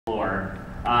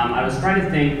I was trying to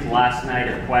think last night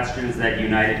of questions that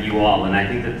united you all, and I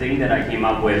think the thing that I came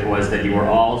up with was that you were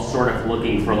all sort of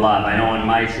looking for love. I know on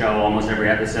my show, almost every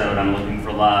episode, I'm looking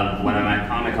for love. When I'm at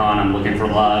ComicCon, I'm looking for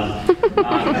love.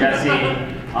 Jessie,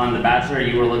 on The Bachelor,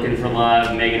 you were looking for love.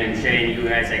 Meghan and Cheyne, you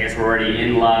guys, I guess, were already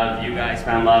in love. You guys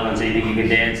found love on So You Think You Can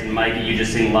Dance, and Mikey, you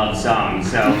just sing love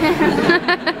songs. So,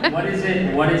 what is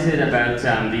it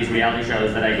about these reality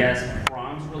shows that I guess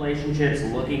prompts relationships,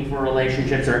 looking for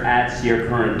relationships, or adds to your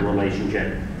current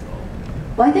relationship?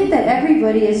 Well, I think that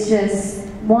everybody is just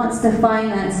wants to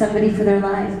find that somebody for their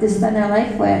life, to spend their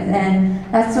life with, and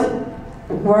that's what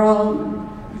we're all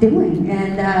doing.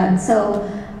 And so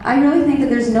I really think that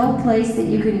there's no place that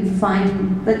you can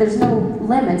find, that there's no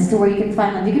limits to where you can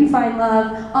find love. You can find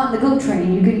love on the GO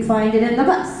train, you can find it in the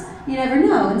bus. You never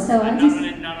know, and so I'm just...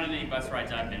 Not on any bus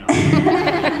rides I've been on.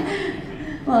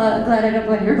 Well, I'm glad I don't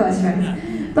go on your bus rides.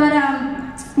 But,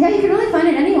 yeah, you can really find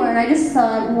it anywhere, and I just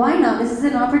thought, why not? This is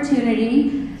an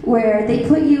opportunity where they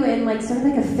put you in, like, sort of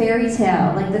like a fairy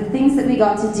tale. Like, the things that we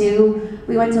got to do,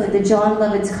 we went to, like, the John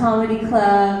Lovitz Comedy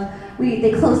Club.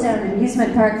 They closed down an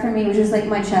amusement park for me, which was like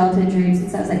my childhood dream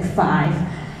since I was like 5.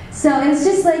 So it's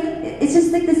just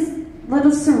like this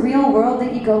little surreal world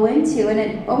that you go into, and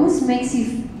it almost makes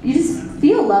you just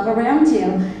feel love around you.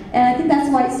 And I think that's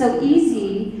why it's so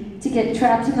easy to get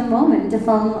trapped in the moment, to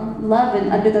fall in love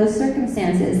under those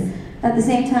circumstances. At the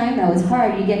same time, though, it's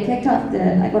hard. You get kicked off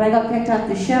when I got kicked off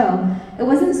the show, it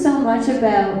wasn't so much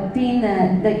about being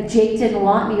that Jake didn't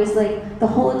want me. It was like the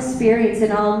whole experience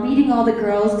and meeting all the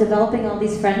girls, developing all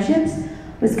these friendships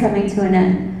was coming to an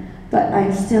end. But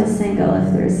I'm still single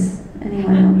if there's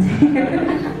anyone out there.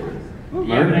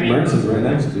 Murtz is right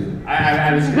next to you.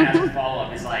 I was going to ask a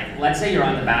follow-up. Is like, let's say you're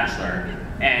on The Bachelor,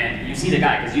 and you see the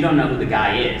guy, because you don't know who the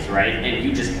guy is, right? And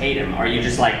you just hate him. Are you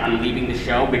just like, I'm leaving the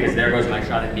show because there goes my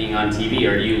shot at being on TV,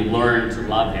 or do you learn to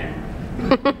love him?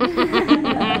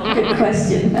 Good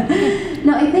question.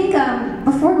 No, I think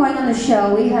before going on the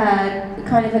show, we had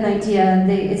kind of an idea.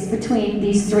 It's between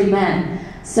these 3 men.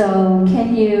 So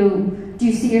do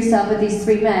you see yourself with these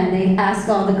 3 men? They asked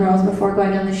all the girls before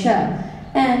going on the show.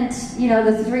 And, you know,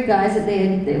 the 3 guys that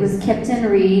it was Kipton,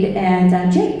 Reed,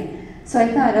 and Jake. So I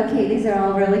thought, okay, these are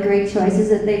all really great choices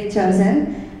that they've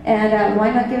chosen, and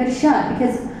why not give it a shot?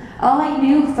 Because all I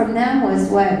knew from them was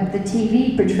what the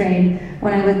TV portrayed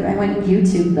when I went and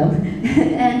YouTubed them.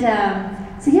 And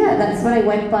so yeah, that's what I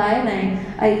went by, and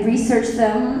I researched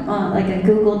them, like I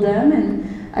Googled them,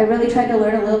 and I really tried to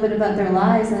learn a little bit about their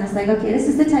lives, and I was like, okay, this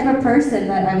is the type of person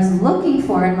that I was looking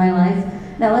for in my life.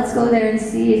 Now let's go there and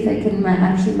see if they can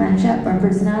actually match up our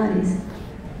personalities.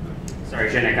 Sorry,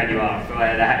 Cheyne, I cut you off. Go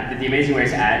ahead. Did The Amazing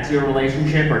Race add to your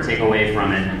relationship or take away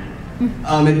from it?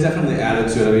 It definitely added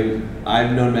to it. I mean,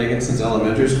 I've known Meghan since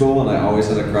elementary school, and I always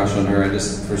had a crush on her. I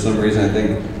just, for some reason, I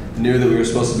think, knew that we were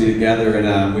supposed to be together,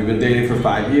 and we've been dating for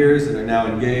 5 years, and are now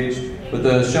engaged. But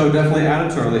the show definitely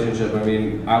added to our relationship. I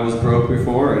mean, I was broke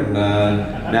before, and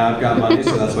now I've got money,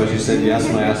 so that's why she said yes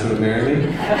when I asked her to marry me.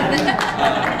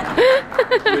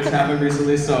 Which happened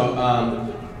recently, so,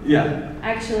 yeah.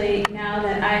 Actually, now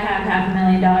that I have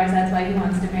 $500,000, that's why he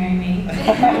wants to marry me.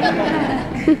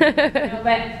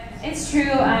 But it's true,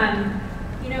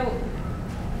 you know,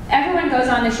 everyone goes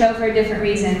on the show for a different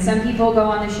reason. Some people go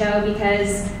on the show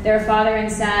because they're a father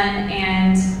and son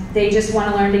and they just want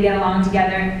to learn to get along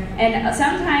together. And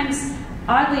sometimes,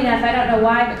 oddly enough, I don't know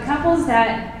why, but couples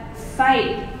that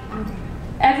fight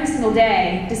every single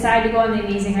day decide to go on The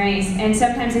Amazing Race. And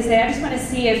sometimes they say, I just want to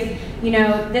see if, you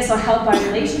know, this will help our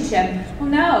relationship. Well,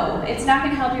 no, it's not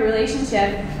going to help your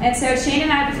relationship. And so Cheyne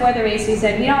and I, before the race, we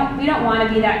said, we don't want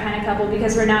to be that kind of couple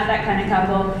because we're not that kind of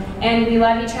couple. And we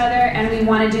love each other and we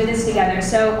want to do this together.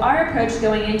 So our approach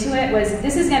going into it was,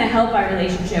 this is going to help our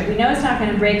relationship. We know it's not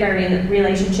going to break our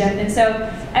relationship. And so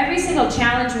every single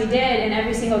challenge we did and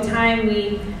every single time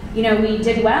we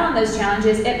did well on those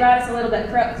challenges, it brought us a little bit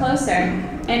closer.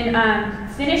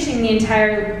 And finishing the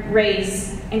entire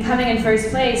race and coming in first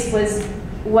place was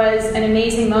an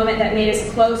amazing moment that made us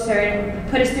closer and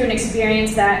put us through an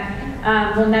experience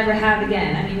that we'll never have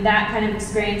again. I mean, that kind of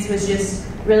experience was just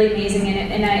really amazing,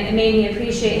 and it made me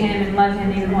appreciate him and love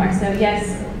him even more. So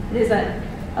yes, it is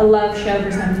a love show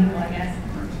for some people, I guess.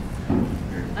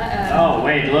 Oh,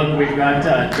 wait, look, we've got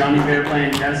Jonny Fairplay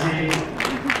and Jessie.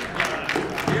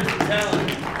 Here's the talent.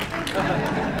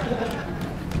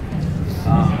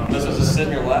 This was just sit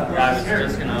in your lap. I was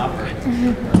just going to offer it.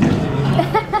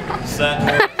 Set.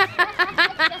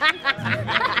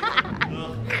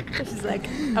 She's like,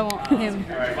 I want him.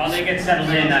 All right, while they get settled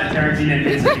in, Tarantino and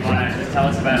Vincent, you want to just tell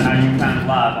us about how you found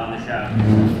love on the show?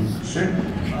 Sure.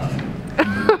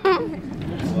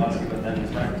 We'll ask you about that in a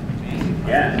second.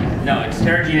 Yeah. No, it's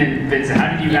Sarah-Jean and Vincent.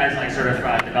 How did you guys like sort of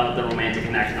develop the romantic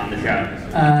connection on the show?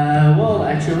 Well,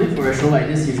 actually, for a show like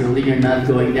this, usually you're not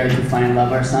going there to find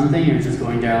love or something. You're just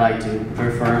going there like to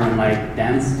perform and like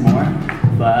dance more.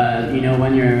 But you know,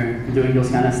 when you're doing those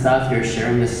kind of stuff, you're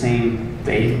sharing the same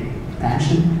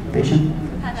passion,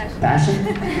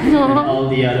 and all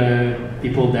the other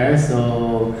people there.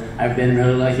 So I've been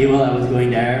really lucky while I was going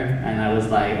there, and I was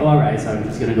like, oh, alright, so I'm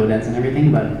just gonna go dance and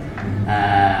everything. But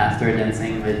after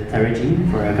dancing with Sarah-Jean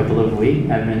for a couple of weeks,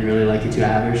 I've been really lucky to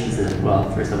have her. She's well,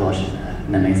 first of all, she's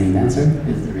an amazing dancer.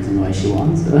 It's the reason why she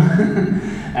won. So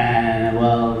and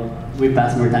well, we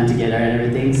pass more time together and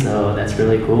everything, so that's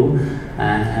really cool.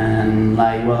 And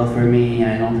like, well, for me,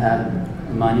 I don't have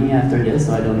money after this,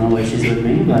 so I don't know why she's with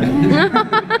me, but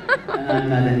and I'm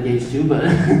not engaged too, but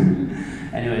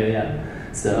anyway,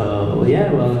 yeah. So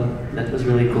yeah, well, that was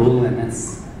really cool, and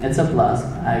it's a plus.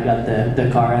 I got the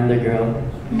car and the girl.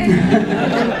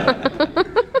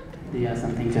 Do you have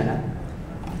something to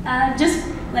add? Just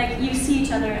like you see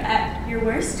each other at your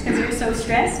worst because you're so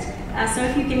stressed. So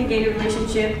if you can gain a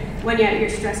relationship when you're at your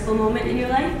stressful moment in your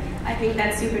life, I think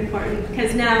that's super important.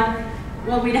 Because now,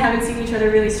 well, we haven't seen each other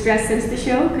really stressed since the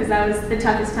show because that was the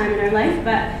toughest time in our life.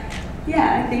 But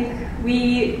yeah, I think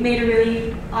we made a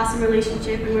really awesome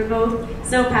relationship, and we're both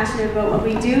so passionate about what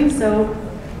we do. So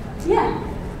yeah,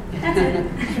 that's it.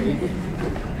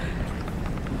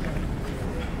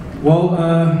 Well,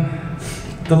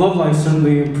 the love life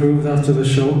certainly improved after the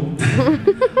show.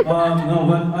 No,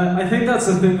 but I think that's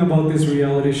the thing about these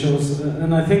reality shows,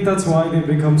 and I think that's why they've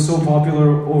become so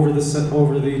popular over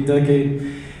the decade.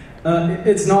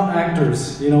 It's not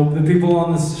actors, you know. The people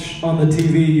on the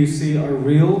TV you see are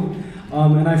real,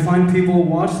 and I find people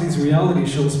watch these reality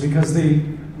shows because they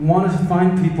want to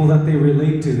find people that they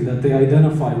relate to, that they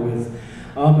identify with.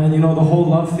 And you know, the whole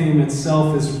love theme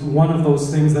itself is one of those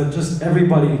things that just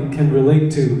everybody can relate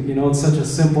to. You know, it's such a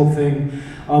simple thing,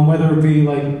 whether it be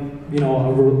like, you know,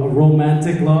 a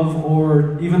romantic love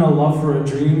or even a love for a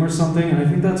dream or something. And I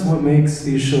think that's what makes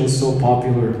these shows so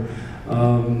popular,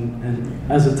 and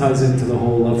as it ties into the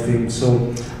whole love theme.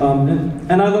 So,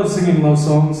 and I love singing love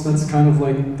songs. That's kind of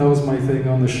like, that was my thing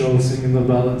on the show, singing the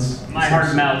ballads. My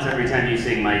heart melts every time you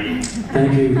sing, Mikey.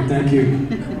 Thank you, thank you.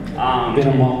 Been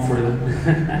a mom for them.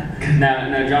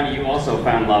 Now, Jonny, you also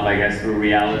found love, I guess, through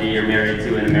reality. You're married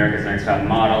to an America's Next Top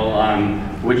Model.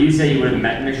 Would you say you would have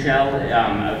met Michelle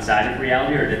outside of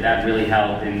reality, or did that really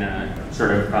help in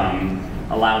sort of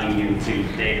allowing you to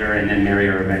date her and then marry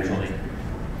her eventually?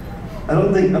 I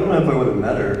don't know if I would have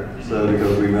met her,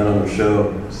 because we met on a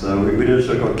show. So we did a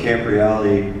show called Camp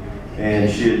Reality, and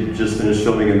she had just finished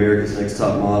filming America's Next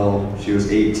Top Model. She was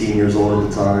 18 years old at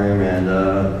the time,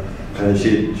 and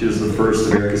she was the first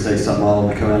America's Next Top Model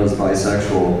to come out as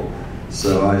bisexual.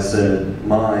 So I said,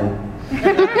 mine.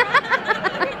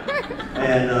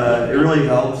 And it really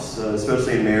helps,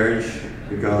 especially in marriage,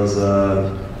 because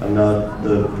I'm not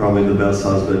probably the best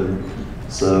husband.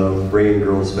 So bringing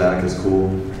girls back is cool.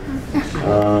 It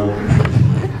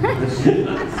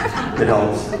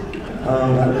helps.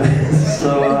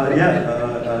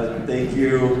 Thank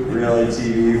you, reality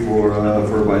TV, for a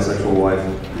bisexual wife.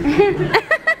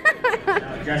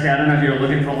 Jessie, I don't know if you're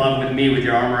looking for love with me with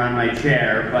your arm around my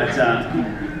chair, but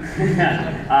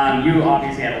you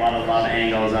obviously had a lot of love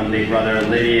angles on Big Brother,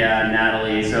 Lydia,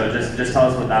 Natalie, so just tell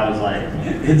us what that was like.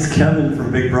 It's Kevin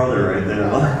from Big Brother right there.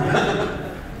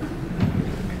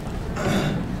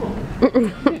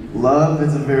 Love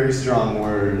is a very strong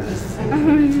word.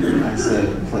 I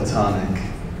said platonic.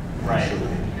 Right.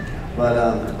 But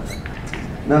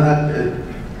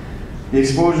the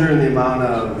exposure and the amount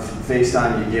of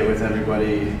FaceTime you get with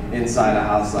everybody inside a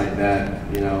house like that,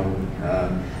 you know,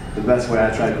 the best way I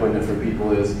try putting it for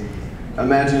people is,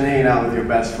 imagine hanging out with your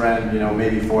best friend, you know,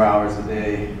 maybe 4 hours a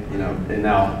day, you know, and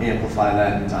now amplify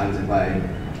that and times it by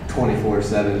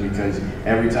 24/7, because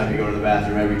every time you go to the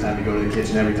bathroom, every time you go to the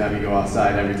kitchen, every time you go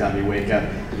outside, every time you wake up,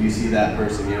 you see that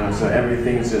person, you know, so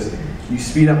everything's just, you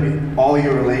speed up all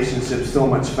your relationships so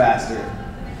much faster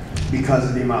because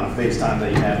of the amount of FaceTime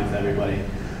that you have with everybody.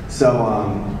 So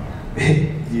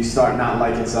you start not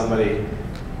liking somebody,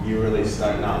 you really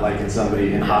start not liking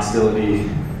somebody, and hostility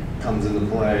comes into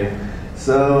play.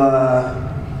 So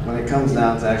when it comes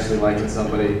down to actually liking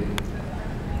somebody,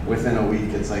 within a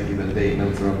week it's like you've been dating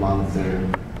them for a month, or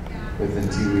within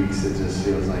 2 weeks it just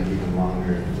feels like even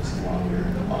longer, just longer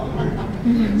and longer.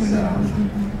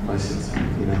 So it's just,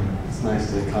 you know, it's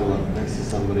nice to cuddle up next to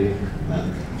somebody in that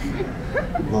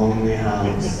lonely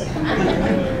house.